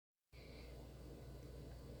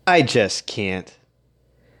I just can't.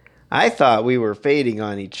 I thought we were fading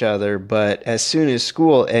on each other, but as soon as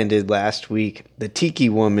school ended last week, the tiki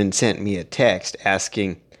woman sent me a text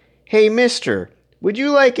asking, "Hey, mister, would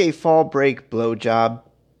you like a fall break blowjob?"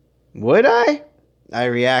 Would I? I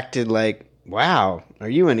reacted like, "Wow, are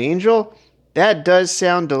you an angel? That does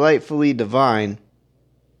sound delightfully divine."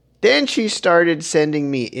 Then she started sending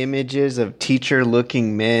me images of teacher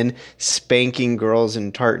looking men spanking girls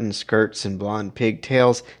in tartan skirts and blonde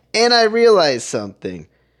pigtails, and I realized something.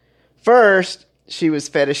 First, she was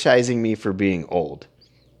fetishizing me for being old.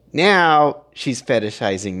 Now, she's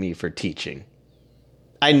fetishizing me for teaching.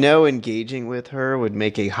 I know engaging with her would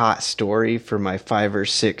make a hot story for my 5 or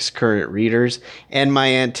 6 current readers and my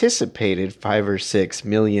anticipated 5 or 6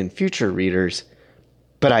 million future readers,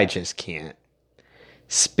 but I just can't.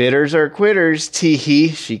 Spitters are quitters, tee-hee,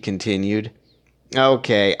 she continued.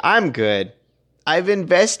 Okay, I'm good. I've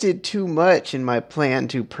invested too much in my plan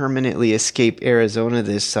to permanently escape Arizona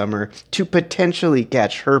this summer to potentially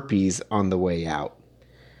catch herpes on the way out.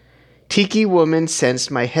 Tiki Woman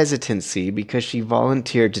sensed my hesitancy because she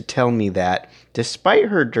volunteered to tell me that, despite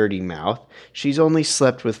her dirty mouth, she's only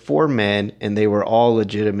slept with 4 men and they were all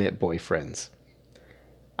legitimate boyfriends.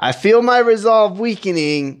 I feel my resolve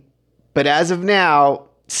weakening, but as of now,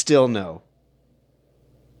 still no.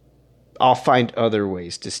 I'll find other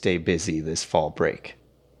ways to stay busy this fall break.